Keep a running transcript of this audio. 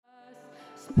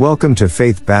Welcome to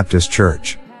Faith Baptist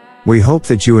Church. We hope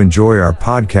that you enjoy our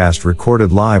podcast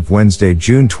recorded live Wednesday,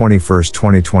 June 21st,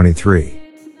 2023.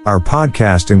 Our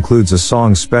podcast includes a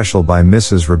song special by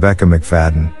Mrs. Rebecca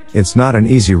McFadden, It's Not an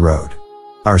Easy Road.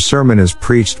 Our sermon is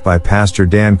preached by Pastor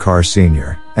Dan Carr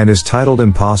Sr. and is titled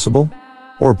Impossible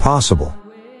or Possible.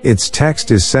 Its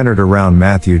text is centered around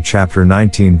Matthew chapter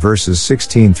 19 verses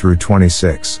 16 through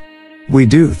 26. We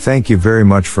do thank you very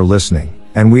much for listening,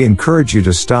 and we encourage you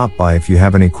to stop by if you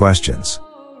have any questions.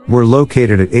 We're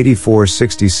located at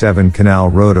 8467 Canal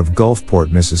Road of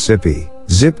Gulfport, Mississippi,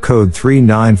 zip code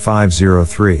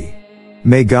 39503.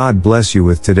 May God bless you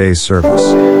with today's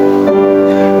service.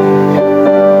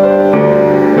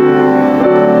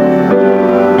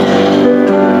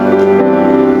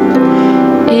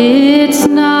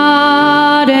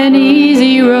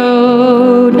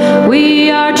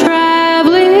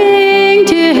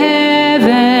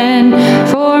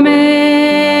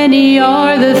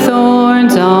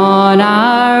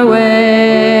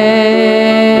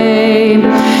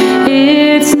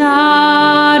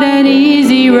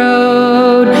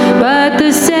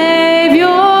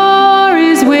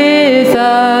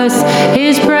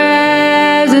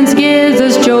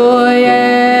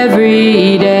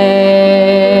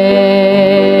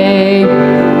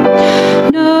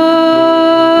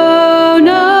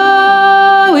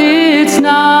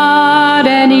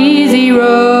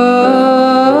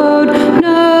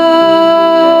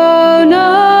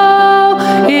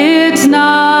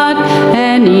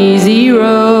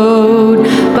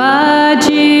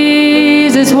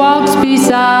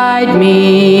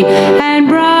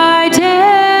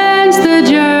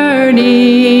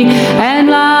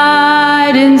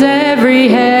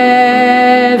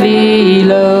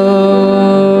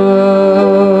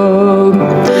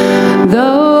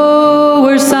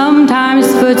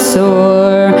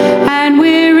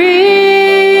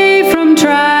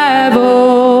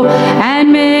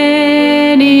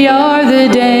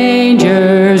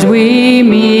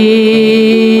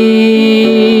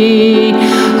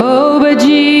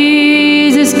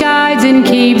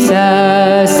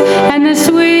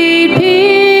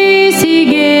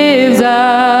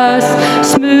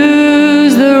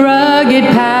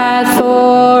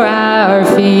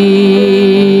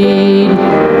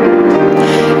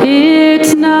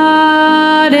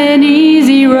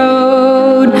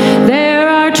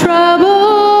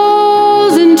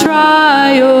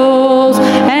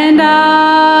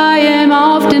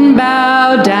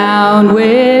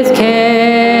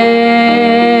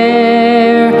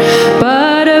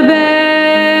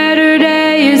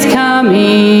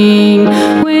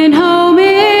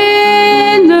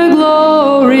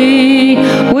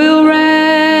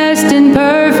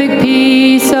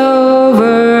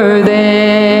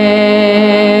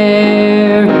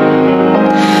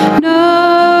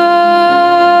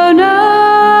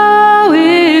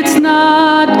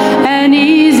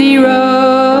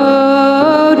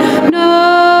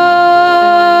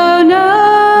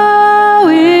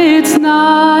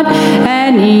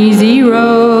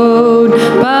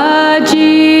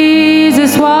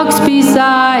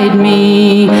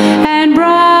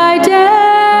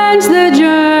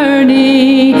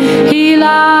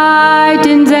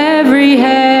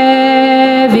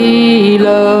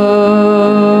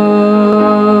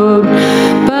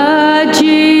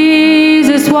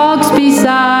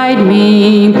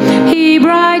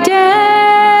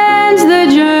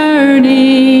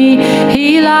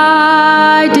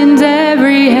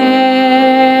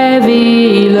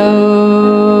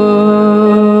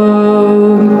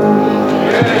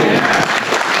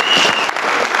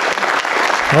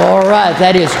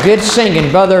 That is good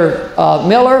singing. Brother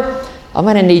Miller, I'm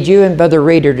going to need you and Brother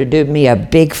Reader to do me a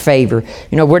big favor.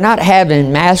 You know, we're not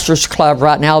having Masters Club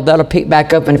right now. That'll pick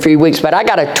back up in a few weeks. But I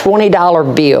got a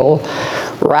 $20 bill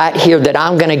right here that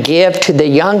I'm going to give to the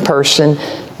young person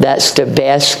that's the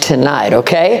best tonight,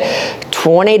 okay?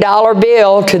 $20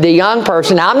 bill to the young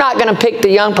person. Now, I'm not going to pick the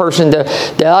young person.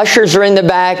 The ushers are in the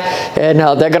back, and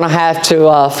they're going to have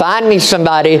to find me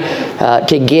somebody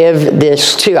to give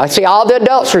this to. I see all the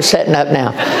adults are setting up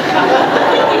now.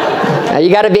 Now, you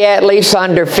got to be at least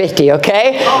under 50,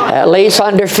 okay? At least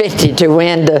under 50 to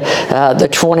win the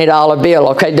 $20 bill,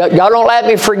 okay? Y'all don't let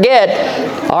me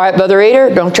forget. All right, Brother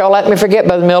Reader, don't y'all let me forget.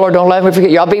 Brother Miller, don't let me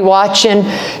forget. Y'all be watching,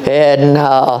 and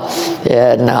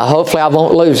hopefully I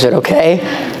won't lose it, okay?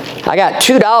 I got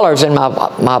 $2 in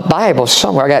my Bible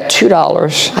somewhere. I got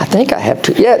 $2. I think I have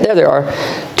 $2. Yeah, there they are.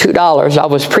 $2. I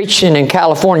was preaching in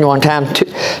California one time. Two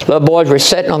little boys were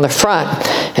sitting on the front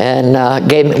and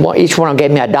each one of them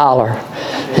gave me $1.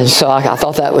 And so I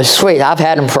thought that was sweet. I've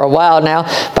had them for a while now,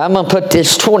 but I'm going to put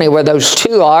this 20 where those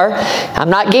 2 are. I'm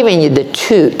not giving you the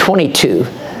 22.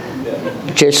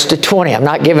 Just the 20. I'm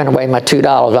not giving away my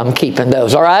 $2. I'm keeping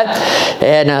those, all right?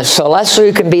 And so let's see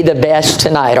who can be the best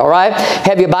tonight, all right?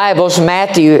 Have your Bibles,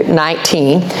 Matthew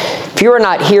 19. If you were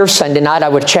not here Sunday night, I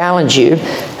would challenge you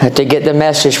to get the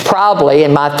message. Probably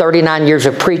in my 39 years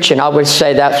of preaching, I would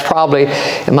say that's probably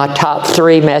in my top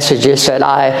 3 messages that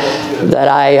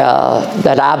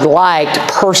I've liked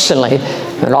personally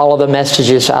in all of the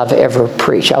messages I've ever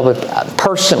preached. I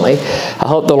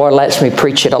hope the Lord lets me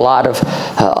preach at a lot of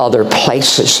other places.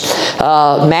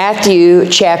 Matthew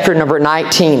chapter number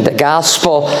 19, the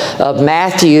Gospel of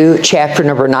Matthew chapter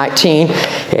number 19.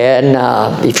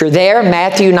 And if you're there,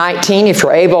 Matthew 19, if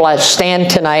you're able, let's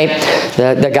stand tonight.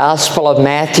 The Gospel of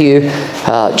Matthew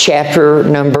chapter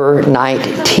number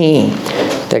 19.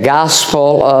 The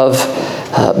Gospel of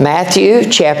Matthew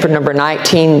chapter number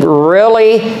 19.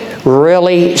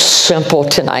 Really simple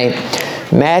tonight.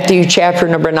 Matthew chapter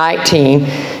number 19,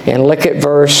 and look at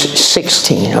verse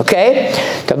 16, okay?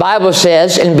 The Bible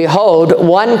says, "And behold,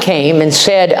 one came and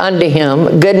said unto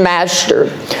him, Good master,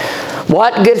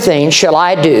 what good thing shall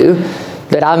I do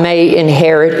that I may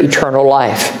inherit eternal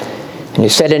life? And he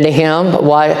said unto him,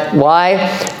 Why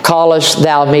callest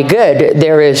thou me good?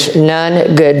 There is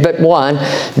none good but one,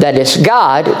 that is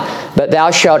God. But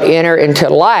thou shalt enter into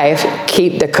life,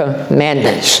 keep the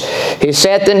commandments. He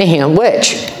saith unto him,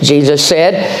 Which? Jesus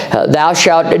said, Thou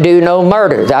shalt do no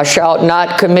murder. Thou shalt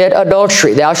not commit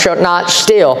adultery. Thou shalt not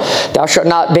steal. Thou shalt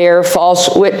not bear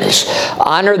false witness.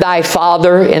 Honor thy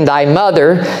father and thy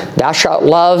mother. Thou shalt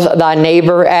love thy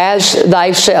neighbor as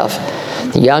thyself.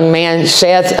 The young man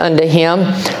saith unto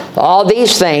him, All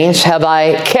these things have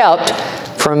I kept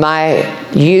from my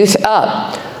youth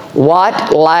up.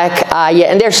 What lack I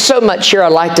yet? And there's so much here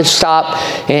I'd like to stop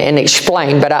and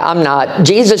explain, but I'm not.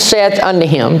 Jesus saith unto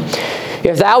him,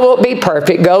 If thou wilt be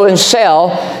perfect, go and sell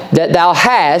that thou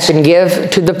hast, and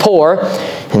give to the poor,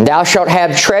 and thou shalt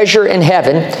have treasure in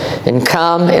heaven, and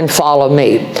come and follow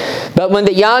me. But when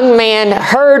the young man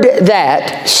heard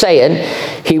that saying,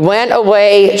 he went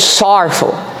away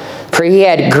sorrowful, for he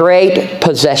had great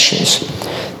possessions.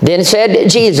 Then said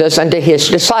Jesus unto his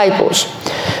disciples,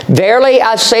 Verily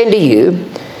I say unto you,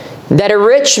 that a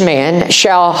rich man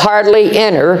shall hardly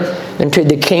enter into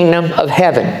the kingdom of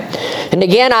heaven. And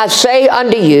again I say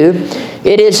unto you,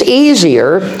 it is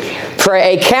easier for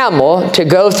a camel to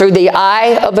go through the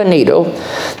eye of a needle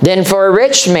than for a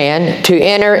rich man to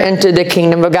enter into the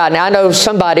kingdom of God. Now I know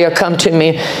somebody will come to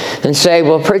me and say,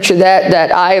 well, preacher,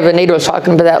 that eye of a needle is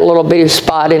talking about that little bitty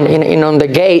spot on the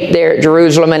gate there at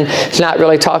Jerusalem, and it's not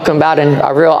really talking about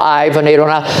a real eye of a needle.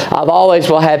 And I've always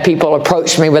will have people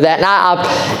approach me with that. And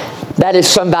that is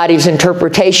somebody's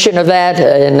interpretation of that,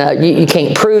 and you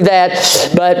can't prove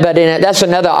that. But that's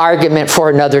another argument for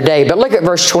another day. But look at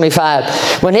verse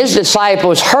 25. When his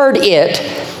disciples heard it,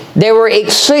 they were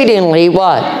exceedingly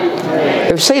what? They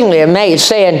were exceedingly amazed,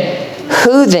 saying,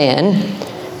 Who then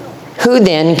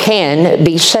can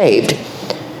be saved?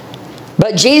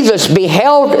 But Jesus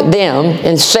beheld them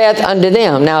and saith unto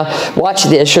them. Now, watch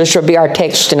this. This will be our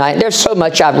text tonight. There's so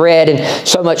much I've read and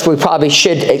so much we probably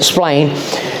should explain.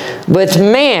 With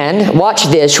man, watch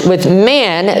this. With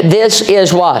man, this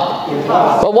is what?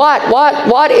 Impossible. But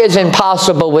what is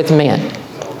impossible with men?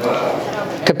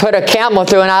 To put a camel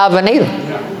through an eye of a needle.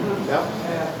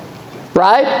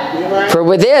 Right? For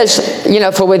with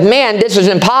man, this is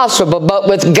impossible. But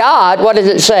with God, what does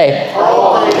it say?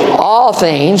 All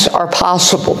things are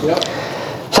possible.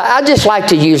 So I'd just like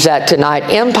to use that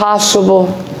tonight. Impossible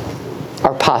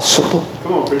are possible.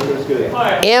 Come on, preacher, that's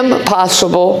good.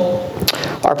 Impossible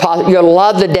are possible. You'll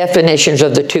love the definitions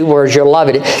of the two words. You'll love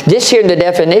it. This here in the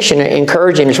definition,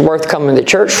 encouraging, is worth coming to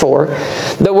church for.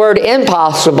 The word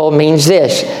impossible means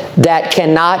this: that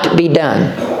cannot be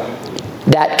done.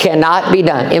 That cannot be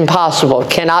done. Impossible,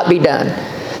 cannot be done.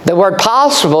 The word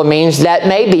possible means that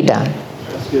may be done.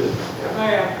 That's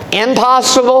good.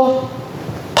 Impossible,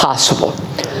 possible.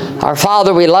 Our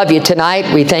Father, we love you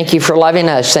tonight. We thank you for loving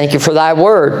us. Thank you for thy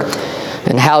word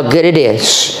and how good it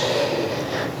is.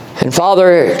 And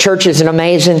Father, church is an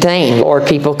amazing thing. Lord,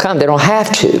 people come. They don't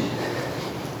have to.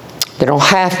 They don't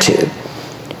have to.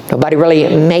 Nobody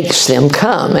really makes them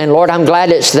come. And Lord, I'm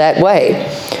glad it's that way.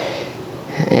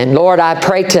 And Lord, I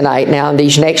pray tonight now in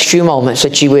these next few moments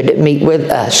that you would meet with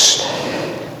us.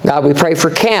 God, we pray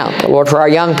for camp. Lord, for our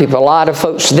young people. A lot of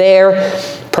folks there.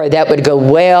 Pray that would go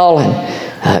well.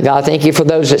 And God, thank you for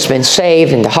those that's been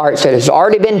saved and the hearts that has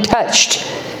already been touched.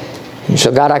 And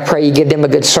so, God, I pray you give them a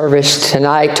good service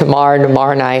tonight, tomorrow, and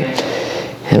tomorrow night.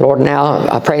 And Lord, now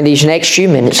I pray in these next few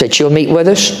minutes that you'll meet with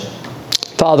us.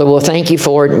 Father, we'll thank you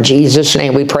for it. In Jesus'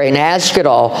 name we pray and ask it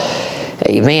all.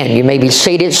 Amen. You may be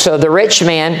seated. So the rich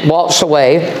man walks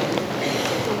away.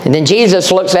 And then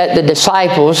Jesus looks at the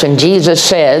disciples and Jesus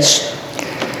says,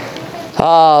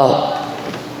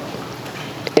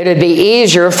 it would be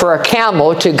easier for a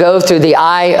camel to go through the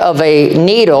eye of a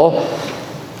needle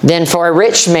than for a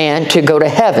rich man to go to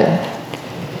heaven.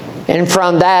 And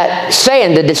from that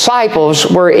saying, the disciples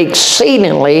were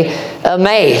exceedingly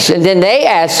amazed. And then they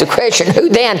asked the question, who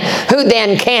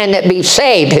then can be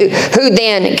saved? Who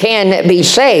then can be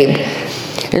saved?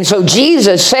 And so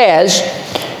Jesus says,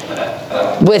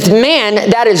 with men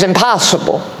that is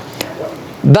impossible.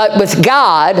 But with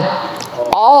God,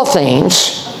 all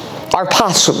things are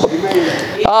possible.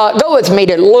 Go with me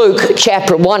to Luke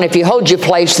chapter 1. If you hold your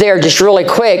place there just really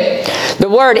quick. The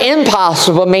word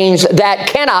impossible means that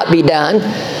cannot be done.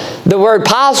 The word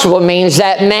possible means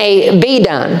that may be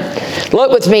done.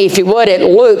 Look with me, if you would, at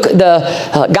Luke,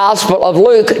 the Gospel of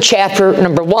Luke chapter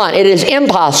number 1. It is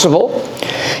impossible.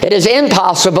 It is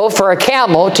impossible for a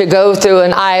camel to go through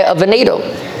an eye of a needle.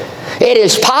 It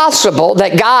is possible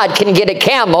that God can get a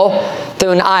camel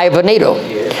through an eye of a needle.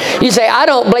 You say, I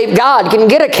don't believe God can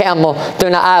get a camel through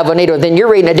an eye of a needle. Then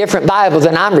you're reading a different Bible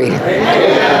than I'm reading.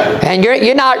 And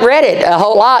you're not read it a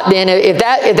whole lot then. If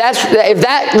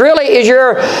that really is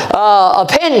your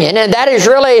opinion and that is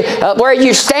really where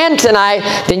you stand tonight,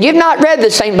 then you've not read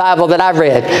the same Bible that I've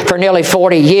read for nearly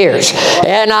 40 years.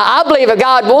 And I believe if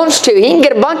God wants to, He can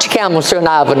get a bunch of camels through an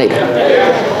eye of a needle.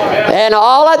 And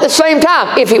all at the same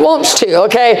time, if He wants to,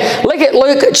 okay? Look at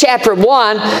Luke chapter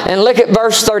 1 and look at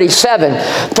verse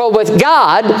 37. For with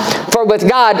God,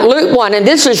 Luke 1, and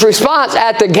this is response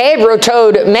after Gabriel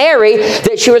told Mary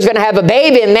that she was going to have a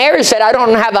baby, and Mary said, I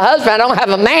don't have a husband, I don't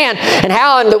have a man, and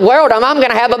how in the world am I going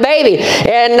to have a baby?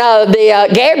 And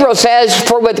Gabriel says,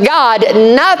 for with God,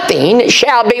 nothing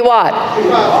shall be what?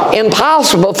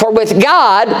 Impossible. For with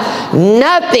God,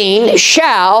 nothing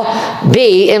shall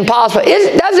be impossible.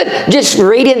 Doesn't just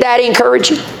reading that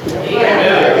encourage you?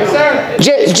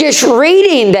 Yes, just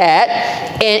reading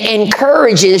that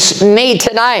encourages me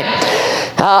tonight.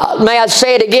 May I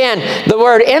say it again? The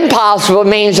word impossible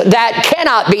means that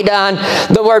cannot be done.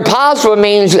 The word possible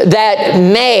means that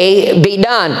may be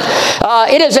done.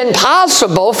 It is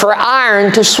impossible for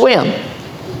iron to swim.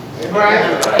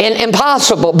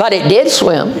 Impossible, but it did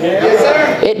swim.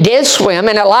 Yes, it did swim,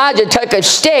 and Elijah took a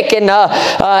stick and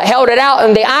held it out,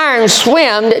 and the iron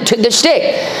swam to the stick.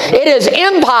 It is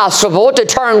impossible to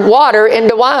turn water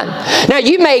into wine. Now,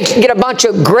 you may get a bunch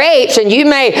of grapes, and you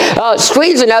may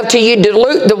squeeze enough till you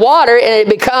dilute the water, and it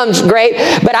becomes grape,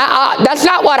 but that's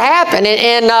not what happened.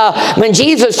 And when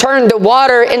Jesus turned the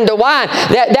water into wine,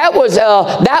 that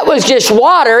was just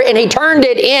water, and He turned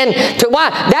it into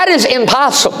wine. That is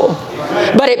impossible.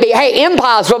 But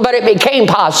impossible, but it became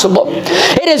possible.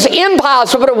 It is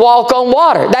impossible to walk on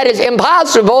water. That is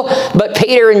impossible, but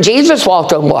Peter and Jesus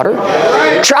walked on water.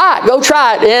 Try it. Go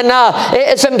try it. And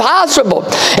it's impossible.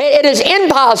 It is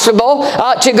impossible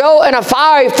to go in a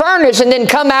fiery furnace and then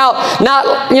come out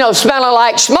not, smelling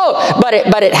like smoke. But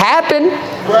it happened.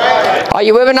 Are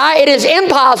you with me tonight? It is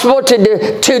impossible to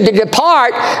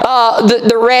depart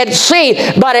the Red Sea,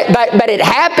 but it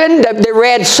happened. The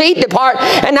Red Sea depart,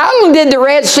 and not only did the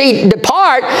Red Sea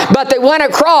depart, but they went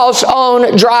across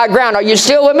on dry ground. Are you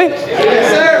still with me? Yes,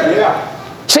 sir. Yeah.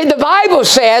 See, the Bible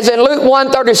says in Luke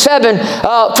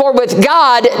 1:37, for with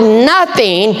God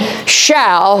nothing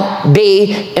shall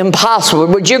be impossible.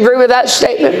 Would you agree with that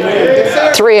statement?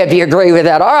 Yes, 3 of you agree with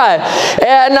that. All right.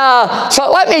 And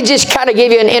so let me just kind of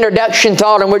give you an introduction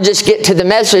thought, and we'll just get to the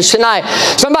message tonight.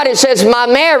 Somebody says, my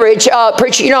marriage,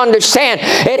 preacher, you don't understand.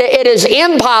 It is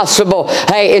impossible.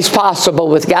 Hey, it's possible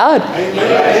with God.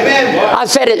 Amen. I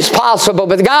said it's possible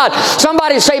with God.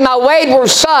 Somebody say, my wayward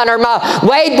son or my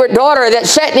wayward daughter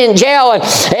that's sitting in jail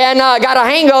and got a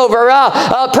hangover.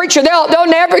 Preacher, they'll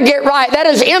never get right. That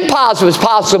is impossible. It's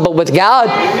possible with God.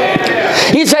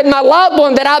 He said, my loved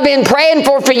one that I've been praying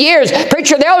for years.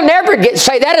 Preacher, they'll never get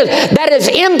saved. That is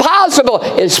impossible.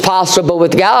 It's possible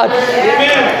with God.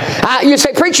 You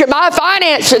say, preacher, my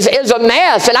finances is a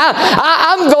mess and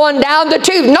I'm going down the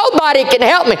tube. Nobody can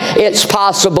help me. It's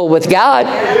possible with God.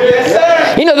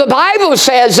 The Bible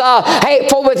says, hey,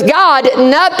 for with God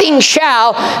nothing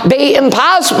shall be impossible.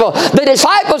 impossible. The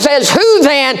disciple says, who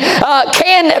then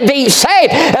can be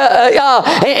saved?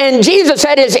 And Jesus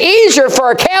said, it's easier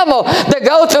for a camel to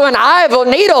go through an eye of a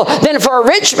needle than for a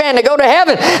rich man to go to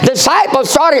heaven. Disciples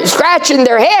started scratching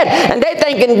their head, and they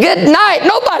thinking, good night,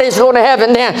 nobody's going to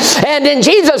heaven then. And then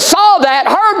Jesus saw that,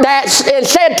 heard that, and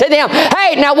said to them,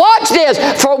 hey, now watch this,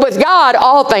 for with God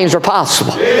all things are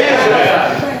possible.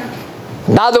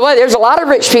 By the way, there's a lot of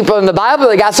rich people in the Bible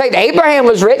that got saved. Abraham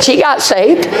was rich; he got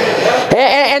saved.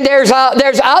 And there's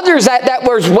others that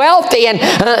was wealthy,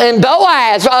 and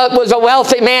Boaz was a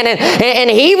wealthy man, and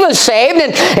he was saved.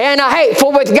 And hey,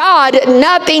 for with God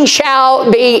nothing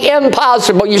shall be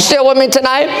impossible. You still with me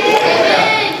tonight?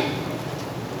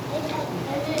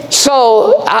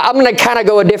 So I'm going to kind of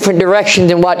go a different direction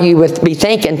than what you would be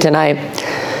thinking tonight.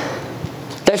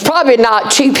 There's probably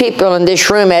not two people in this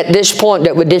room at this point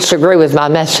that would disagree with my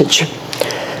message.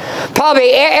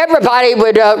 Probably everybody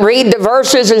would read the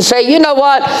verses and say, you know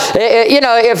what?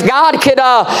 If God could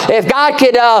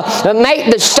make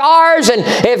the stars, and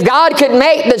if God could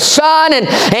make the sun, and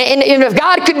if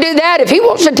God could do that, if He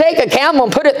wants to take a camel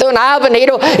and put it through an eye of a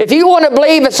needle, if you want to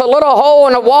believe it's a little hole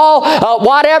in a wall,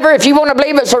 whatever, if you want to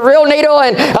believe it's a real needle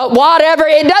and whatever,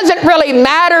 it doesn't really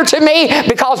matter to me,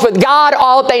 because with God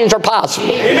all things are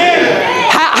possible. Amen.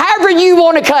 However you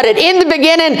want to cut it. In the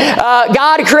beginning,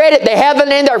 God created the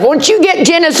heaven and the earth. Once you get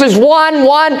Genesis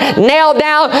 1:1 nailed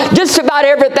down, just about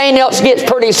everything else gets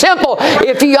pretty simple.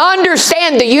 If you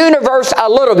understand the universe a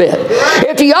little bit.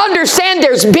 If you understand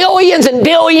there's billions and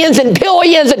billions and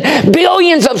billions and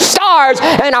billions of stars,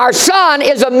 and our sun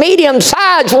is a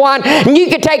medium-sized one, and you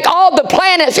can take all the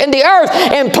planets in the earth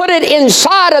and put it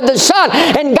inside of the sun,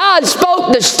 and God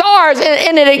spoke the stars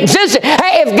and it existed.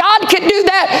 Hey, if God could do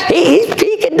that,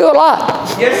 He can do a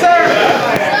lot. Yes, sir.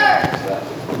 Yes, sir.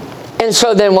 And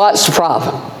so then what's the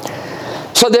problem?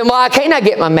 So then why can't I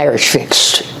get my marriage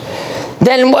fixed?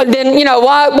 Then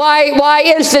why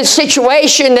is this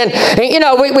situation? And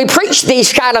we preach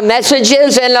these kind of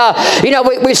messages, and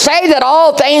we say that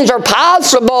all things are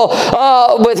possible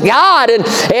with God,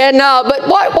 but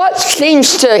what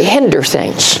seems to hinder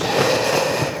things?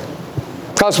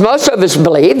 Because most of us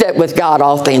believe that with God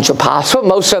all things are possible.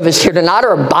 Most of us here tonight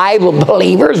are Bible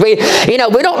believers. We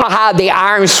don't know how the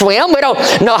iron swim. We don't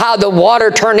know how the water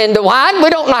turned into wine.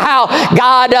 We don't know how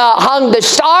God hung the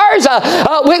stars.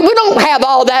 We don't have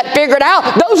all that figured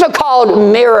out. Those are called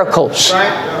miracles.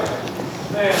 Right.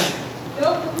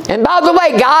 And by the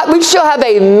way, God, we still have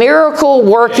a miracle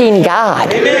working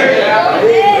God.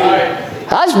 Amen.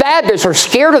 Us Baptists are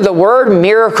scared of the word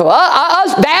miracle.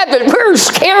 Us Baptists, we're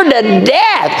scared to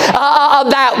death of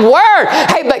that word.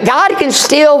 Hey, but God can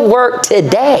still work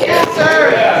today. Yes,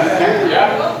 sir.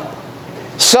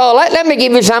 So let me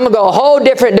give you some. I'm going to go a whole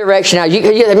different direction now. You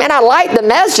man, I like the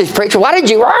message, preacher. Why did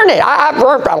you learn it? I've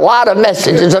learned a lot of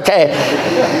messages, okay.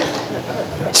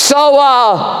 So,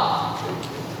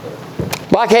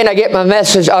 why can't I get my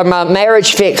message or my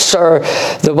marriage fixed, or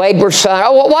the wayward son,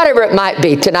 or whatever it might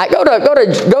be tonight? Go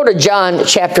to John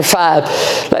chapter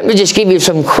 5. Let me just give you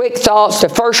some quick thoughts. The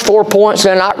first 4 points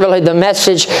are not really the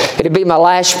message. It'll be my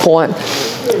last point.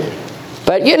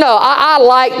 But I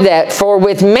like that. For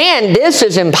with man this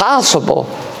is impossible,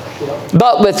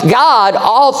 but with God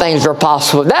all things are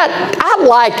possible. I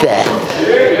like that.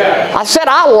 I said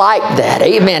I like that.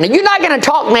 Amen. And you're not going to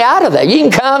talk me out of that. You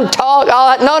can come talk all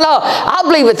that. No. I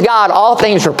believe with God all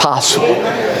things are possible.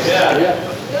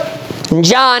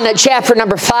 John chapter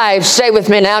number 5. Stay with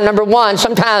me now. Number 1.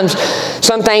 Sometimes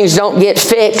some things don't get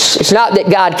fixed. It's not that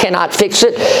God cannot fix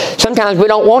it. Sometimes we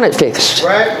don't want it fixed.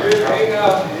 Right.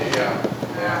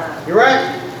 You're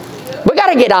right. We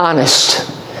got to get honest.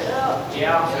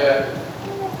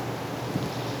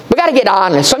 We got to get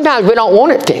honest. Sometimes we don't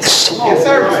want it fixed. Yes,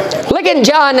 sir. Look at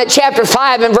John chapter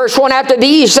 5 and verse 1. After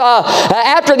this,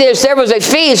 there was a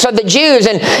feast of the Jews,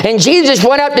 and Jesus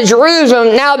went up to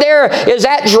Jerusalem. Now there is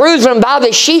at Jerusalem by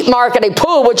the sheep market a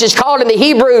pool, which is called in the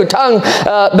Hebrew tongue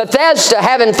Bethesda,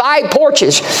 having 5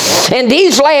 porches. And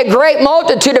these lay a great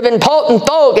multitude of impotent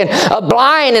folk, and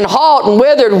blind and halt and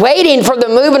withered, waiting for the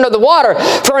movement of the water.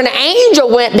 For an angel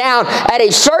went down at a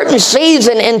certain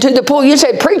season into the pool. You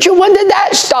say, preacher, when did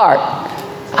that start?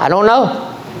 I don't know.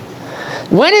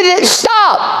 When did it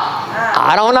stop? I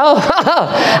I don't know.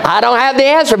 I don't have the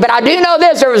answer. But I do know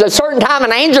this. There was a certain time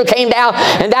an angel came down,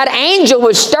 and that angel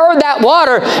would stir that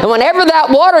water. And whenever that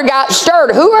water got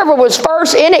stirred, whoever was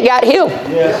first in it got healed.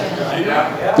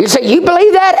 You say, you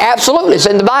believe that? Absolutely. It's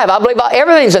in the Bible. I believe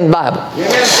everything's in the Bible.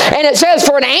 And it says,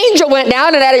 for an angel went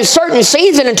down and at a certain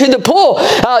season into the pool,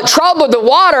 troubled the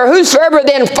water. Whosoever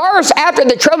then first, after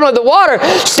the trouble of the water,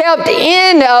 stepped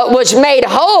in, was made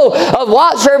whole of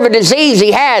whatsoever disease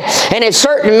he had. And a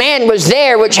certain man was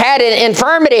there which had an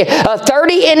infirmity of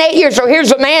 38 years. So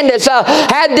here's a man that's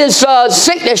had this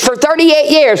sickness for 38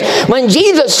 years. When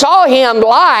Jesus saw him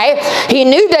lie, he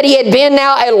knew that he had been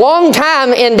now a long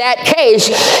time in that case.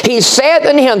 He said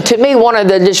unto him, to me, one of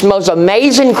the just most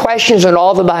amazing questions in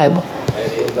all the Bible.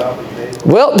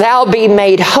 Wilt thou be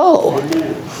made whole?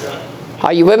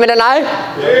 Are you with me tonight?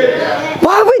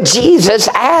 Why would Jesus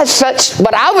ask such,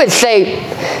 what I would say,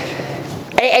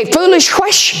 a foolish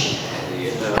question?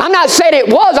 I'm not saying it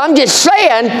was. I'm just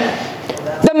saying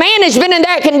the man has been in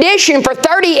that condition for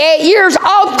 38 years.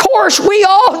 Of course, we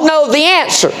all know the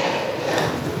answer.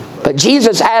 But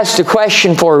Jesus asked the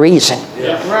question for a reason.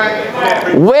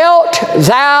 Wilt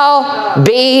thou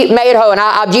be made whole? And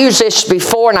I've used this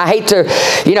before, and I hate to,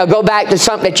 go back to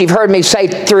something that you've heard me say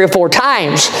 3 or 4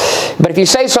 times. But if you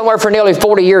say somewhere for nearly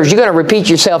 40 years, you're going to repeat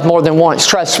yourself more than once.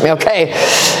 Trust me, okay?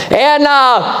 And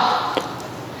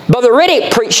Brother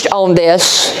Riddick preached on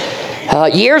this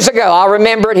years ago. I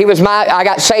remember it. I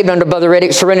got saved under Brother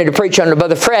Riddick, surrendered to preach under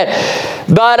Brother Fred.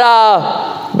 But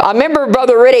I remember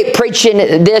Brother Riddick preaching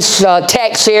this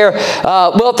text here,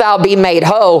 wilt thou be made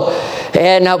whole?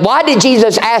 And why did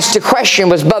Jesus ask the question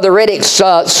was Brother Riddick's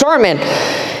sermon.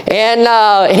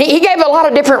 And he gave a lot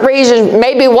of different reasons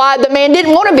maybe why the man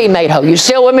didn't want to be made whole. You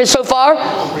still with me so far?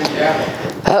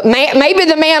 Maybe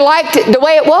the man liked it the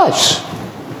way it was.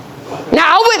 Now,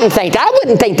 I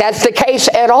wouldn't think that's the case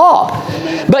at all.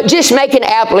 But just make an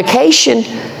application.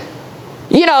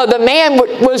 The man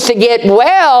was to get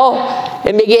well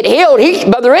and to get healed.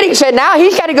 Brother Riddick said now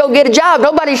he's got to go get a job.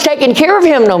 Nobody's taking care of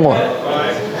him no more.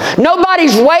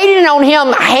 Nobody's waiting on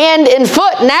him hand and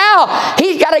foot. Now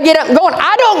he's got to get up and going.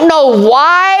 I don't know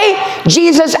why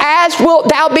Jesus asked, wilt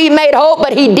thou be made whole?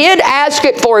 But he did ask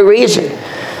it for a reason.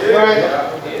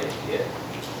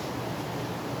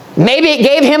 Maybe it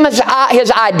gave him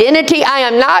his identity. I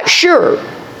am not sure.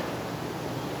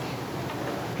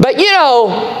 But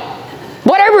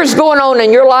whatever's going on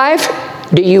in your life,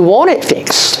 do you want it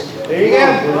fixed? There you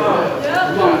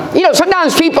go.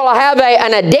 Sometimes people have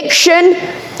an addiction,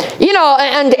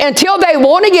 and until they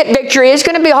want to get victory, it's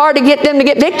going to be hard to get them to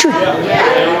get victory. Amen.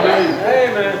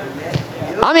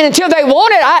 I mean, until they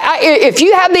want it, if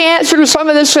you have the answer to some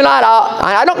of this tonight,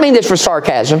 I don't mean this for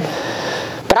sarcasm.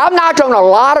 But I've knocked on a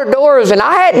lot of doors, and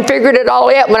I hadn't figured it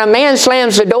all yet. When a man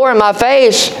slams the door in my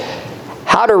face,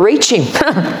 how to reach him.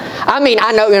 I mean,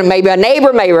 I know maybe a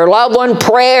neighbor, maybe a loved one,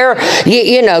 prayer,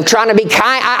 trying to be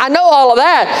kind. I know all of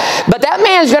that. But that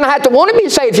man's going to have to want to be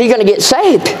saved if he's going to get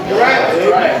saved.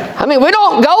 Right. I mean, we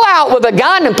don't go out with a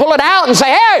gun and pull it out and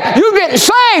say, hey, you're getting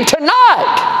saved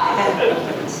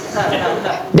tonight.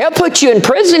 They'll put you in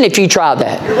prison if you try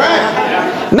that.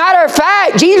 Matter of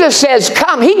fact, Jesus says,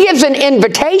 come. He gives an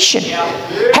invitation.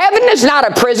 Heaven is not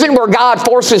a prison where God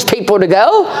forces people to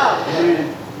go.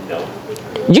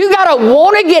 You got to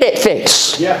want to get it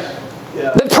fixed.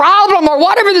 The problem or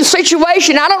whatever the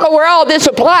situation, I don't know where all this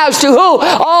applies to who,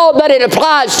 all that it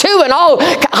applies to and all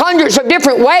hundreds of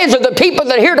different ways of the people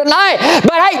that are here tonight.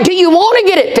 But hey, do you want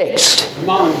to get it fixed? Come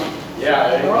on.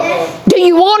 Do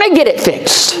you want to get it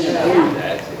fixed?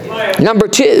 Number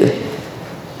 2,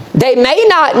 they may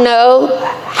not know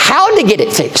how to get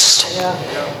it fixed.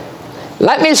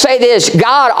 Let me say this,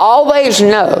 God always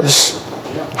knows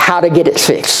how to get it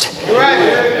fixed.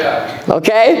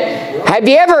 Okay? Have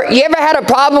you ever had a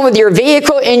problem with your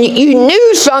vehicle and you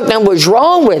knew something was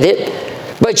wrong with it,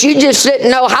 but you just didn't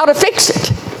know how to fix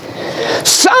it?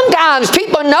 Sometimes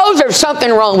people know there's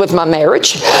something wrong with my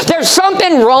marriage. There's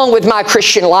something wrong with my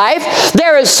Christian life.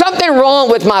 There is something wrong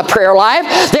with my prayer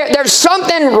life. There's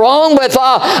something wrong with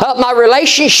my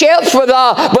relationships with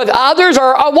others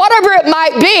or whatever it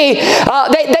might be.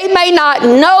 They may not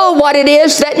know what it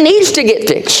is that needs to get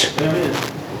fixed.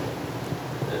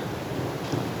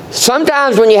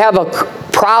 Sometimes when you have a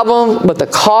problem with a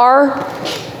car,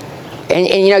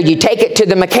 and you take it to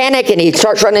the mechanic and he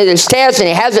starts running this test and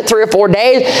he has it 3 or 4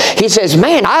 days. He says,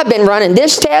 man, I've been running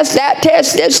this test, that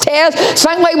test, this test.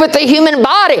 Same way with the human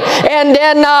body. And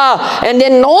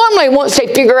then normally once they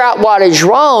figure out what is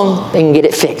wrong, they can get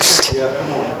it fixed.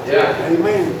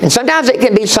 And sometimes it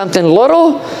can be something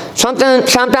little.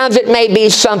 Sometimes it may be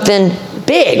something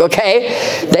big,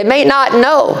 okay? They may not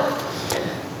know.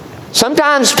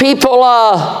 Sometimes people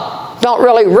don't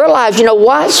really realize,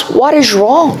 what is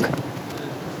wrong?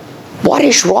 What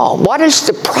is wrong? What is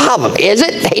the problem? Is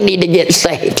it they need to get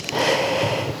saved?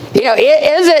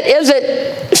 Is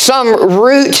it some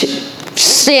root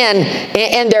sin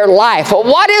in their life? Well,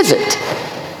 what is it?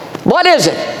 What is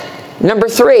it? Number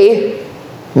 3,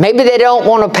 maybe they don't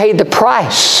want to pay the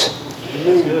price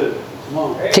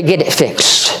to get it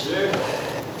fixed.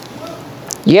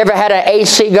 You ever had an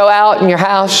AC go out in your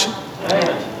house?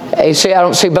 AC, I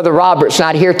don't see Brother Robert's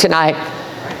not here tonight.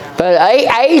 But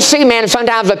AC, man,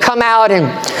 sometimes they'll come out and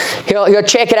he'll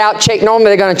check it out. Normally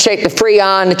they're going to check the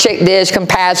Freon, check this,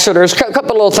 capacitors, a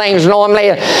couple little things normally.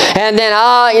 And then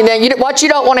what you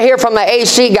don't want to hear from an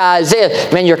AC guy is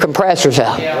this, man, your compressor's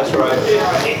out. Yeah, that's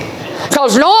right.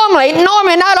 Because normally,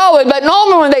 not always, but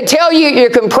normally when they tell you your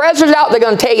compressor's out, they're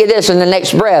going to tell you this in the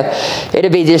next breath.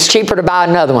 It'll be just cheaper to buy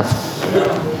another one.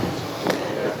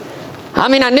 I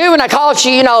knew when I cost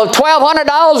you,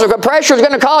 $1,200, the compressor is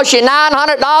going to cost you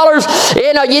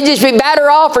 $900. You'd just be better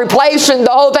off replacing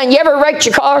the whole thing. You ever wrecked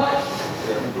your car?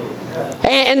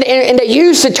 And they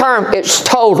use the term, it's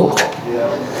totaled.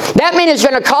 That means it's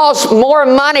going to cost more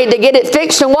money to get it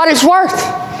fixed than what it's worth.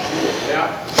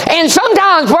 And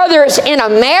sometimes, whether it's in a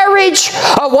marriage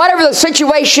or whatever the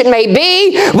situation may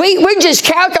be, we just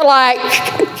calculate,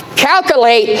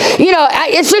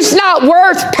 it's just not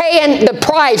worth paying the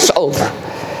price over.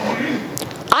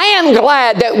 I am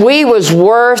glad that we was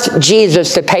worth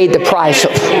Jesus to pay the price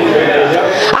over.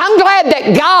 I'm glad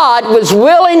that God was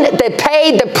willing to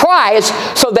pay the price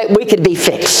so that we could be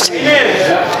fixed.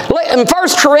 In 1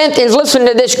 Corinthians, listen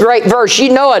to this great verse.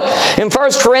 You know it. In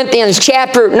 1 Corinthians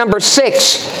chapter number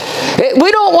 6.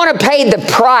 We don't want to pay the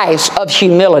price of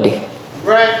humility.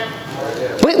 Right.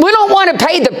 We don't want to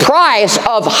pay the price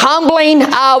of humbling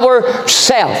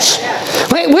ourselves.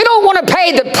 We don't want to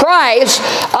pay the price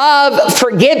of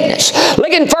forgiveness. Look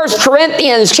in 1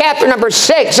 Corinthians chapter number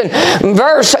 6 and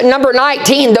verse number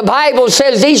 19. The Bible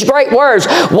says these great words.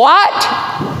 What?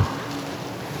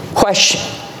 Question.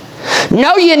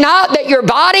 Know ye not that your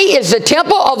body is the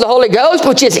temple of the Holy Ghost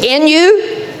which is in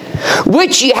you,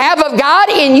 which ye have of God,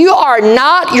 and you are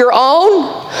not your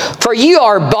own, for you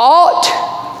are bought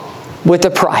with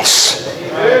a price.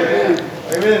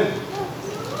 Amen.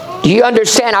 Do you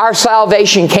understand our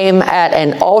salvation came at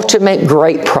an ultimate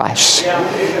great price?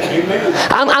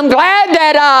 I'm glad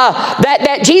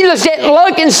that Jesus didn't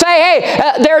look and say,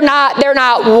 hey, they're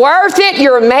not worth it.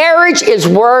 Your marriage is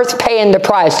worth paying the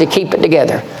price to keep it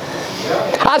together.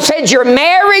 I said your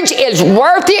marriage is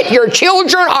worth it. Your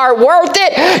children are worth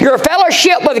it. Your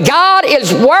fellowship with God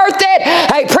is worth it.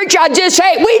 Hey, preacher,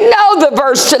 we know the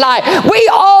verse tonight. We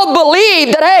all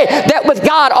believe that with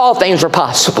God all things are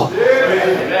possible.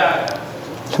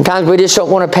 Sometimes we just don't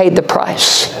want to pay the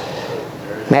price.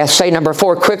 May I say number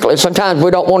 4 quickly? Sometimes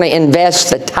we don't want to invest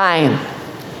the time.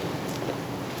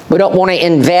 We don't want to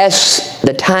invest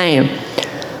the time.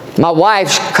 My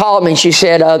wife called me and she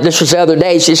said, this was the other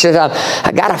day, she said,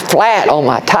 I got a flat on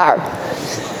my tire.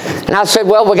 And I said,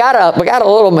 well, we got a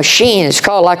little machine. It's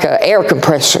called like an air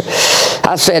compressor.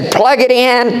 I said, plug it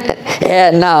in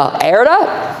and air it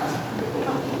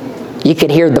up. You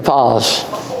could hear the pause.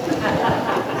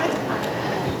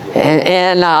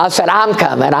 And I said, I'm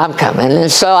coming.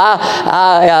 And so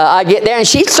I get there, and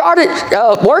she started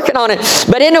working on it.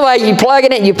 But anyway, you plug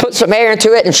it in, you put some air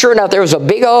into it, and sure enough, there was a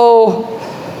big old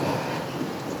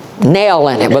nail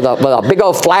in it with a big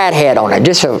old flathead on it,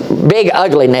 just a big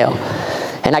ugly nail.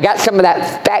 And I got some of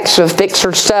that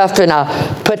Fixer stuff, and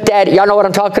I put that, y'all know what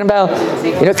I'm talking about?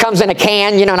 It comes in a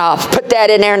can, and I put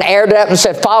that in there and aired it up and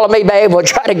said, follow me, babe. We'll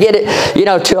try to get it,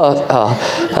 to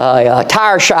a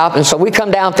tire shop. And so we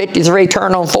come down 53,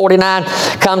 turn on 49,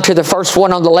 come to the first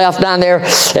one on the left down there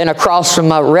and across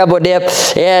from Rebel Dip.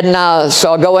 And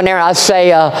so I go in there, I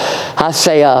say,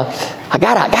 I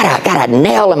got a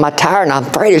nail in my tire, and I'm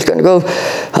afraid it's going to go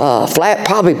flat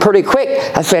probably pretty quick.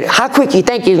 I said, how quick you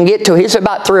think you can get to it? He said,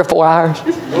 about 3 or 4 hours.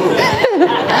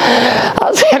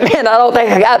 I said, man, I don't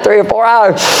think I got 3 or 4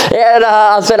 hours. And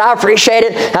I said, I appreciate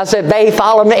it. I said, babe,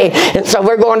 follow me. And so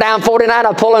we're going down 49.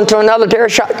 I pull into another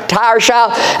tire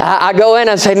shop. I go in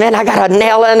and say, man, I got a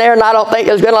nail in there, and I don't think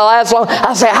it's going to last long.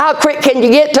 I said, how quick can you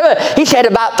get to it? He said,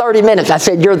 about 30 minutes. I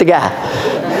said, you're the guy.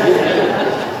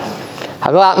 I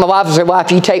go out, and my wife said,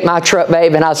 wife, you take my truck,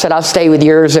 babe. And I said, I'll stay with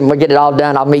yours, and we'll get it all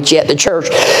done. I'll meet you at the church.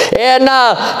 And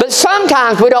but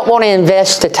sometimes we don't want to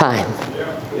invest the time.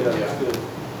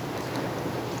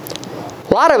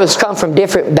 A lot of us come from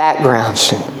different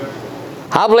backgrounds.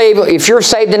 I believe if you're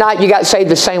saved tonight, you got saved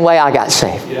the same way I got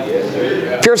saved.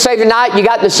 If you're saved tonight, you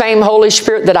got the same Holy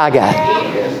Spirit that I got.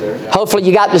 Hopefully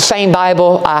you got the same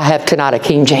Bible I have tonight, a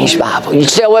King James Bible. You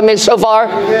still with me so far?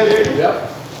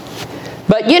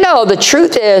 But you know, the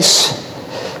truth is,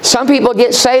 some people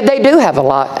get saved, they do have a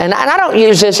lot. And I don't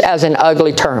use this as an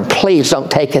ugly term. Please don't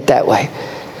take it that way.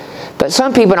 But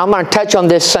some people, and I'm going to touch on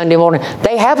this Sunday morning,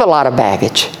 they have a lot of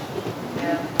baggage.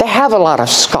 They have a lot of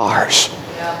scars.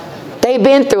 They've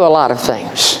been through a lot of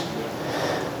things.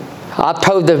 I've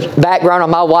told the background of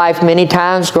my wife many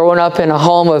times, growing up in a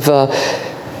home of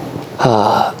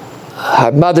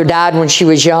her mother died when she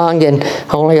was young and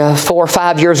only 4 or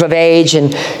 5 years of age,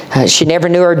 and she never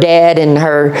knew her dad, and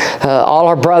all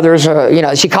her brothers,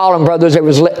 she called them brothers. It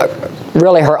was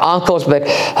really her uncles, but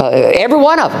every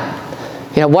one of them.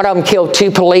 One of them killed 2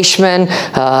 policemen.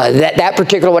 That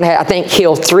particular one had, I think,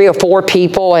 killed 3 or 4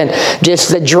 people. And just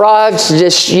the drugs,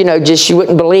 just you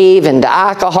wouldn't believe, and the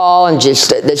alcohol, and just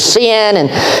the sin.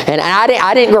 And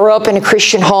I didn't grow up in a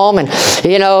Christian home, and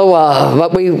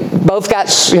but we both got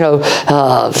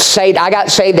saved. I got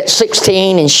saved at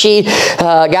 16, and she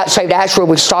got saved. Actually,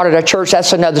 we started a church.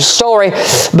 That's another story.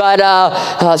 But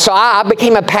so I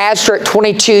became a pastor at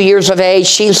 22 years of age.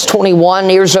 She's 21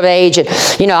 years of age, and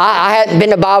I hadn't been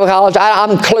to Bible college.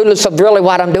 I'm clueless of really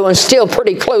what I'm doing. Still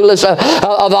pretty clueless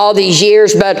of all these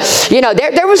years. But,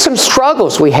 there were some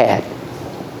struggles we had.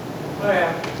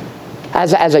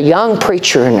 As a young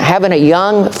preacher and having a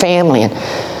young family. And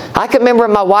I can remember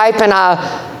my wife and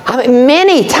I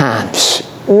many times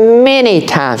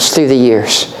through the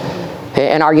years,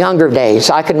 in our younger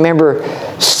days, I can remember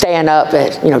staying up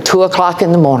at, 2 o'clock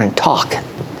in the morning talking.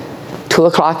 2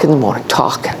 o'clock in the morning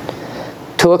talking.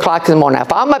 2 o'clock in the morning. Now,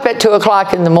 if I'm up at 2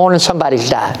 o'clock in the morning, somebody's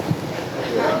died.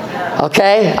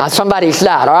 Okay? Somebody's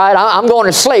died. All right? I'm going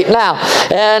to sleep now.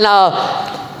 And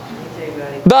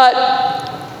but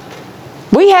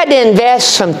we had to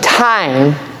invest some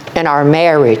time in our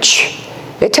marriage.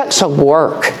 It took some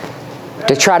work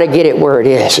to try to get it where it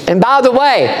is. And by the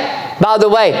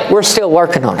way, we're still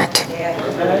working on it.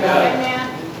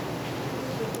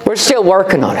 We're still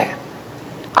working on it.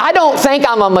 I don't think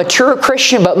I'm a mature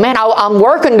Christian, but man, I'm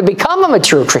working to become a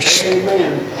mature Christian.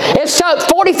 It's took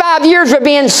 45 years of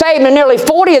being saved and nearly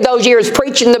 40 of those years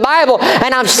preaching the Bible,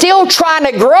 and I'm still trying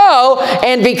to grow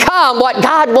and become what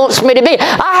God wants me to be.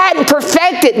 I hadn't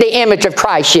perfected the image of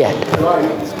Christ yet.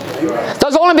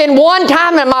 There's only been one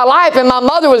time in my life, and my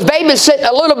mother was babysitting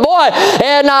a little boy,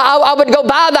 and I would go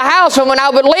by the house, and when I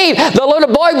would leave, the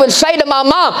little boy would say to my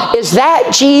mom, "Is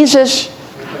that Jesus?"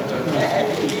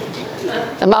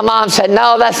 And my mom said,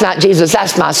 "No, that's not Jesus,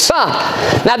 that's my son."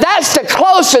 Now that's the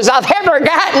closest I've ever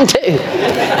gotten to.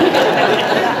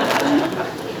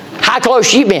 How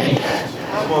close you been?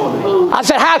 I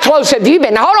said, "How close have you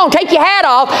been?" Now hold on, take your hat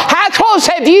off. How close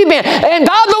have you been? And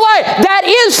by the way, that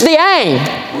is the aim.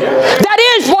 That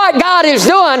is what God is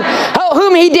doing.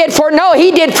 Whom He did foreknow,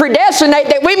 He did predestinate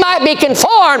that we might be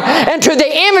conformed into the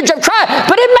image of Christ.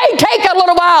 But it may take a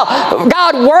little while,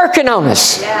 God working on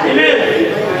us.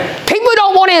 People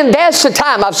don't want to invest the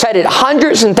time. I've said it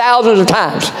hundreds and thousands of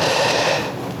times.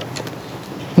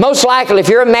 Most likely, if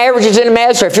your marriage is in a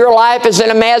mess, or if your life is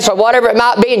in a mess, or whatever it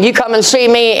might be, and you come and see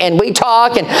me, and we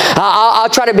talk, and I'll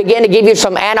try to begin to give you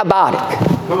some antibiotic.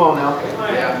 Come on now.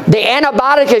 The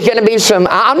antibiotic is going to be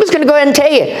I'm just going to go ahead and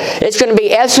tell you, it's going to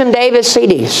be S.M. Davis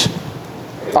CDs.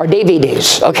 Or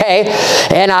DVDs, okay?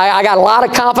 And I got a lot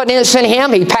of confidence in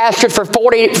him. He pastored for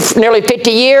nearly 50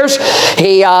 years.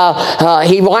 He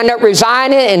wound up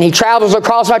resigning, and he travels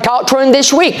across. I talked to him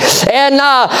this week. And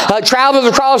travels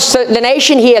across the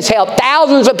nation. He has helped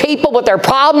thousands of people with their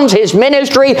problems. His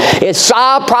ministry is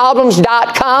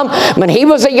solveproblems.com. When he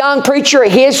was a young preacher,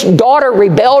 his daughter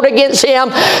rebelled against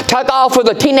him, took off with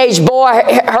a teenage boy,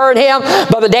 her and him.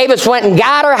 Brother Davis went and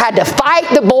got her, had to fight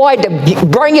the boy to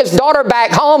bring his daughter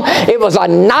back home. It was a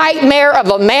nightmare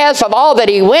of a mess of all that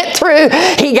he went through.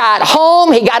 He got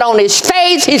home. He got on his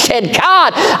face. He said,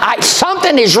 "God,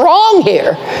 something is wrong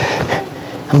here."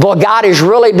 And boy, God has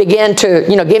really begun to,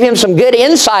 give him some good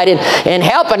insight and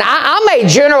help. And I'm a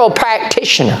general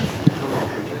practitioner.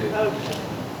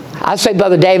 I say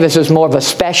Brother Davis is more of a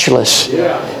specialist.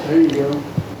 Yeah, there you go.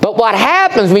 But what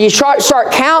happens when you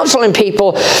start counseling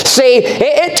people, see,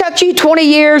 it took you 20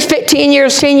 years, 15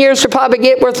 years, 10 years to probably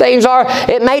get where things are.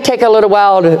 It may take a little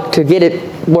while to get it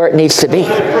where it needs to be. You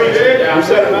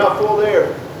said a mouthful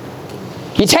there.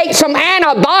 You take some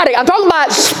antibiotic. I'm talking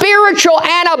about spiritual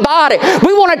antibiotic.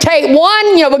 We want to take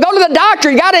one, we go to the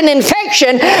doctor, you got an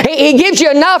infection. He gives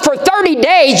you enough for 30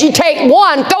 days. You take take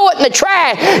one, throw it in the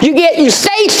trash. You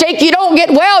stay sick, you don't get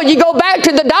well, you go back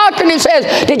to the doctor and he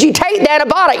says, did you take the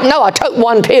antibiotic? No, I took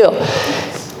one pill.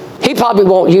 He probably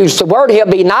won't use the word. He'll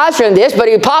be nicer than this, but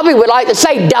he probably would like to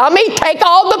say, dummy, take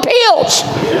all the pills.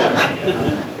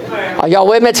 Are y'all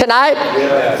with me tonight?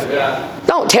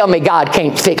 Don't tell me God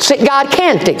can't fix it. God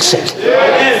can fix it.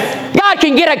 God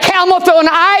can get a camel through an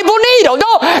eye of a needle.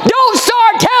 Don't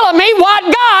start telling me what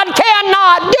God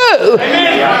cannot do.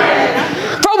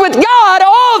 For with God,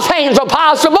 all things are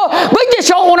possible. We just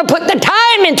don't want to put the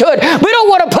time into it. We don't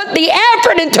want to put the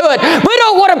effort into it. We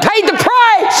don't want to pay the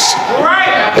price.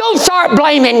 Don't start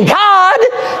blaming God.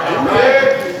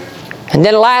 And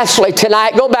then lastly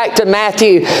tonight, go back to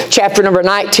Matthew chapter number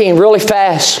 19 really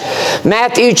fast.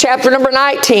 Matthew chapter number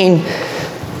 19.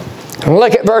 And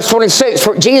look at verse 26.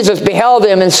 For Jesus beheld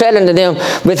them and said unto them,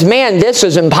 with men this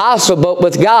is impossible, but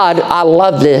with God, I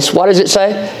love this. What does it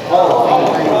say?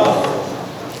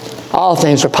 All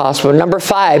things are possible. Number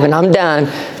 5, and I'm done.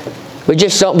 We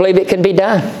just don't believe it can be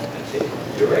done.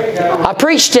 I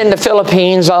preached in the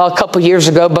Philippines a couple years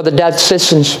ago, Brother Doug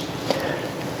Sissons.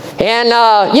 And,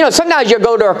 sometimes you'll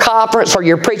go to a conference or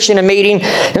you're preaching a meeting,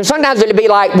 and sometimes it'll be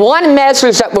like one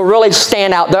message that will really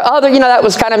stand out. The other, that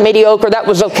was kind of mediocre, that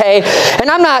was okay.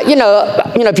 And I'm not,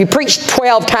 if you preach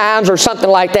 12 times or something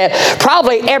like that,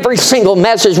 probably every single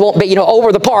message won't be,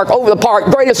 over the park,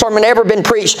 greatest sermon ever been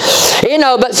preached.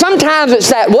 But sometimes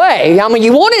it's that way. I mean,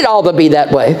 you want it all to be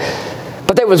that way.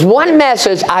 But there was one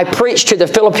message I preached to the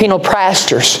Filipino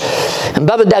pastors, and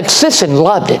Brother Doug Sisson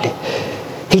loved it.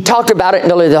 He talked about it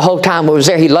nearly the whole time we was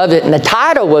there. He loved it. And the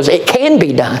title was, It Can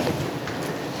Be Done.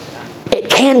 It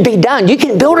can be done. You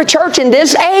can build a church in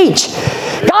this age.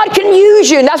 God can use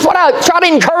you. And that's what I try to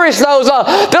encourage those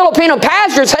Filipino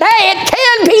pastors. Said, hey, it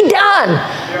can be done.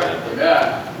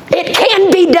 It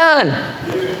can be done.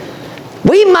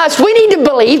 We need to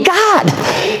believe God.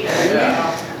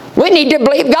 We need to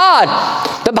believe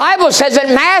God. The Bible says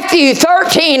in Matthew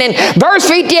 13 and verse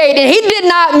 58, and He did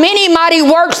not many mighty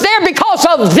works there because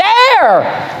of their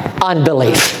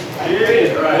unbelief.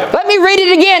 Let me read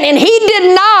it again. And He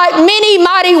did not many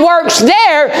mighty works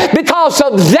there because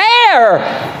of their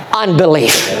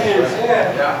unbelief.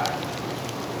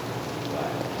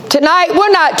 Tonight,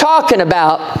 we're not talking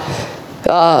about...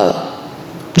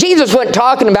 Jesus wasn't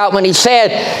talking about when He said,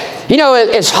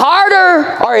 it's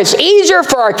harder or it's easier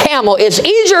for a camel. It's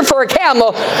easier for a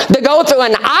camel to go through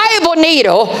an eye of a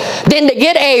needle than to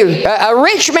get a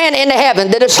rich man into heaven.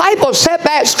 The disciples sat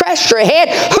back, scratched their head.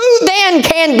 Who then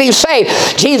can be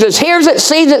saved? Jesus hears it,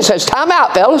 sees it, says, time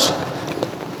out, fellas.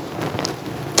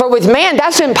 For with man,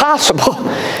 that's impossible.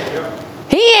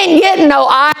 He ain't getting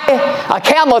a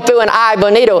camel through an eye of a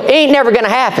needle. It ain't never going to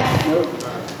happen.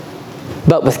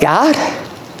 But with God,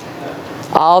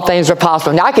 all things are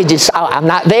possible. Now, I'm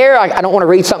not there. I don't want to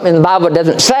read something in the Bible that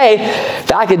doesn't say.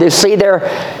 But I could just see their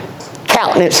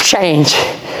countenance change.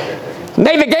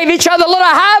 Maybe gave each other a little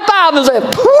high five and said,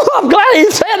 I'm glad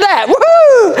he said that.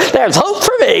 Woo! There's hope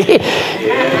for me.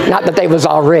 Yeah. Not that they was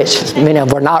all rich. Many of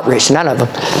them were not rich. None of them.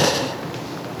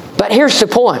 But here's the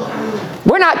point.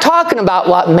 We're not talking about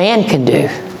what man can do.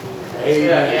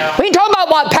 Yeah. We ain't talking about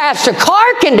what Pastor Carr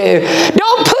can do.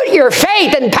 Don't put your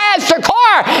faith in Pastor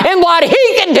Carr and what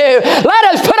he can do. Let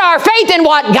us put our faith in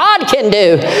what God can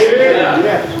do.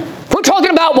 Yeah. We're talking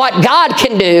about what God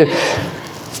can do.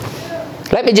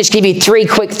 Let me just give you 3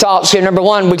 quick thoughts here. Number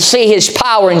 1, we see His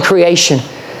power in creation.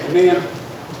 Amen.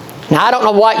 Now, I don't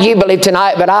know what you believe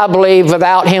tonight, but I believe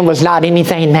without Him was not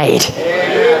anything made.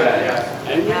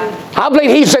 Amen. I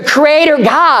believe He's the Creator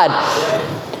God.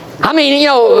 I mean,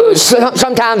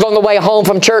 sometimes on the way home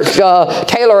from church,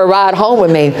 Taylor would ride home with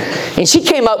me, and she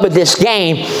came up with this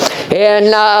game,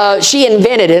 and she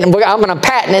invented it, and I'm going to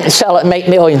patent it and sell it and make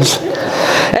millions.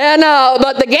 And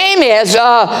but the game is,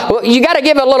 you got to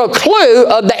give a little clue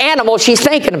of the animal she's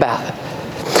thinking about.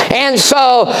 And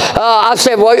so I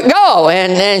said, well, go.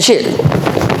 And she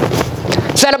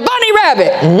said, a bunny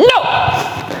rabbit. No.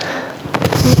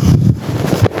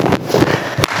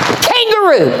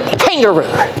 Kangaroo.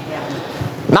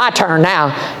 My turn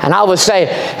now. And I would say,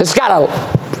 it's got a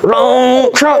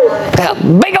long trunk, got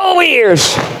big old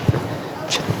ears.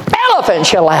 Elephant,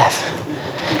 she'll laugh.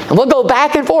 And we'll go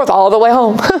back and forth all the way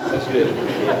home.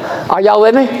 Are y'all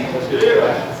with me?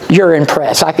 You're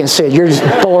impressed. I can see it. You're just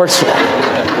bored.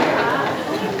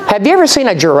 Have you ever seen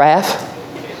a giraffe?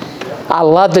 I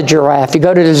love the giraffe. You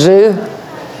go to the zoo,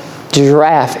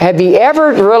 giraffe. Have you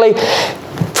ever really...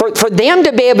 For them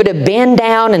to be able to bend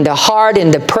down and the heart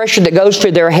and the pressure that goes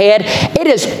through their head, it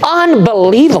is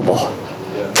unbelievable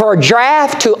for a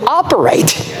giraffe to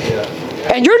operate.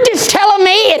 And you're just telling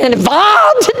me it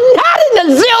involved not in a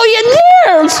zillion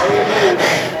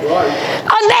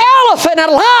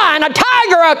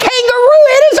a kangaroo.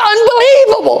 It is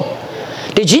unbelievable.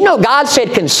 Did you know God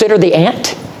said, consider the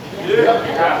ant?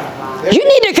 You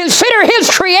need to consider His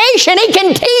creation. He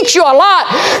can teach you a lot.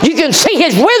 You can see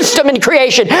His wisdom in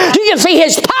creation. You can see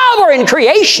His power in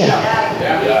creation.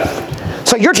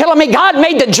 So you're telling me God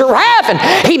made the giraffe, and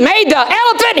He made the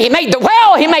elephant, He made the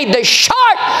whale, He made the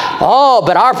shark. Oh,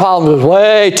 but our problem was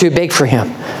way too big for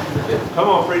Him. Come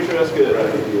on, preacher, that's good.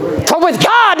 For with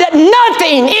God, that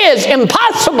nothing is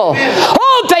impossible.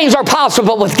 All things are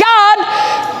possible with God.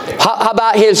 How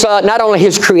about His, not only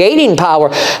His creating power,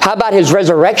 how about His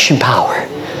resurrection power?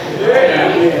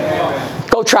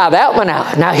 Go try that one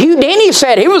out. Now, Houdini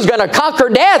said he was going to conquer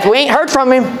death. We ain't heard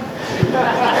from him.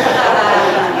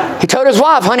 He told his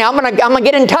wife, honey, I'm gonna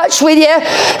get in touch with you.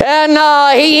 And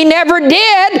he never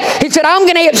did. He said, I'm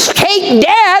going to escape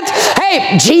death.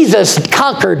 Hey, Jesus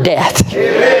conquered death.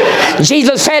 Amen.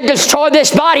 Jesus said, destroy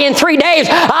this body in 3 days.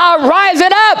 I'll rise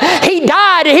it up. He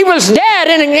died. He was dead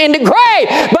in the grave.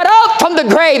 But up from the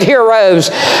grave he arose.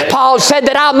 Paul said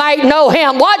that I might know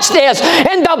Him. Watch this.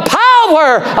 In the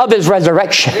power of His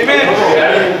resurrection.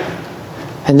 Amen.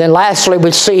 And then lastly,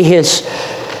 we see His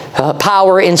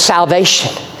power in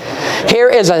salvation. Here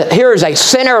is a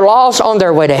sinner lost on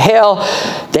their way to hell.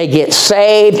 They get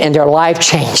saved and their life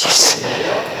changes.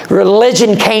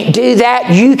 Religion can't do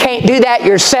that. You can't do that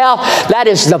yourself. That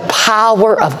is the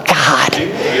power of God.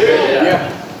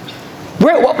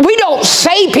 We don't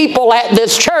save people at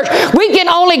this church. We can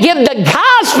only give the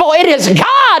gospel. It is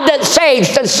God that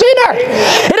saves the sinner.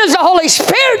 It is the Holy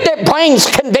Spirit that brings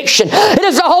conviction. It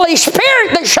is the Holy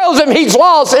Spirit that shows him he's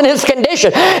lost in his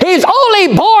condition. He's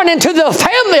only born into the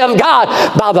family of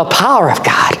God by the power of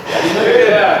God.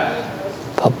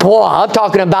 But boy, I'm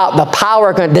talking about the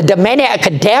power, the Dominic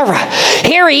Cadera.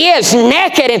 Here he is,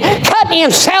 naked and cutting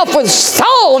himself with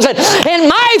stones. And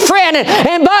my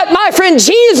friend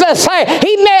Jesus,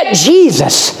 he met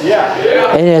Jesus.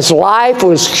 And his life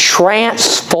was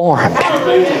transformed.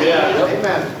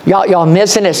 Y'all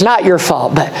missing it? It's not your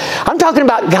fault, but I'm talking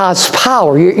about God's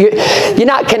power. You're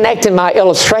not connecting my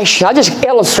illustration. I just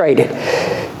illustrated.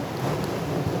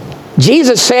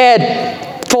 Jesus said,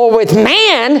 for with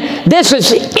man, this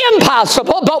is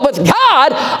impossible, but with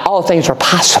God, all things are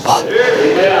possible.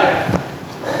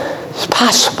 It's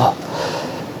possible.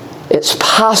 It's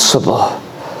possible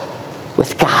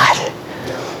with God.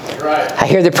 I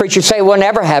hear the preacher say, we'll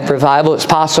never have revival. It's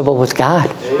possible with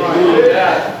God.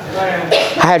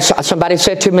 I had somebody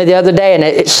said to me the other day, and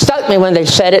it stuck me when they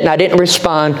said it, and I didn't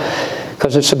respond,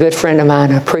 because it's a good friend of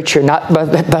mine, a preacher, not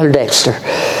Brother Dexter.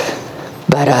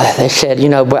 But they said,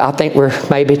 I think we're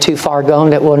maybe too far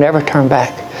gone that we'll never turn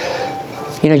back.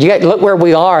 You got to look where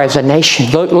we are as a nation.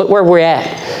 Look where we're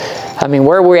at. I mean,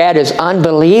 where we're at is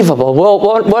unbelievable.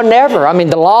 We'll never. I mean,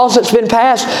 the laws that's been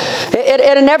passed,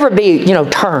 it'll never be,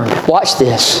 turned. Watch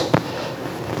this.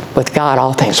 With God,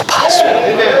 all things are possible.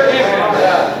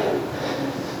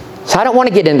 So I don't want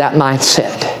to get in that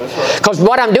mindset. Because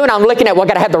what I'm doing, I'm looking at, I've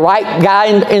got to have the right guy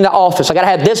in the office. I've got to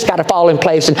have this got to fall in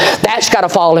place, and that's got to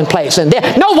fall in place. And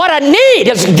then, no, what I need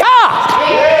is God.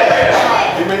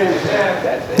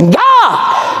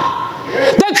 God.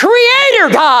 The Creator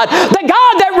God. The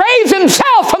God that raised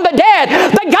Himself from the dead.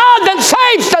 The God that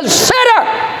saves the sinner.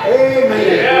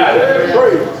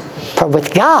 For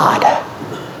with God,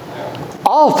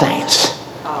 all things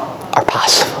are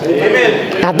possible.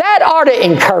 Amen. Now that ought to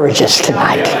encourage us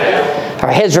tonight.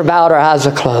 Our heads are bowed, our eyes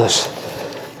are closed.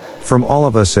 From all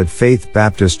of us at Faith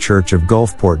Baptist Church of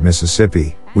Gulfport,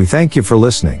 Mississippi, we thank you for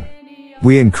listening.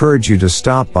 We encourage you to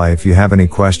stop by if you have any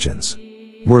questions.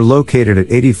 We're located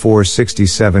at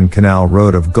 8467 Canal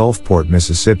Road of Gulfport,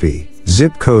 Mississippi,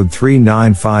 zip code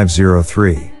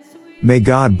 39503. May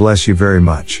God bless you very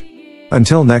much.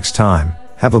 Until next time,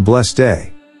 have a blessed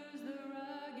day.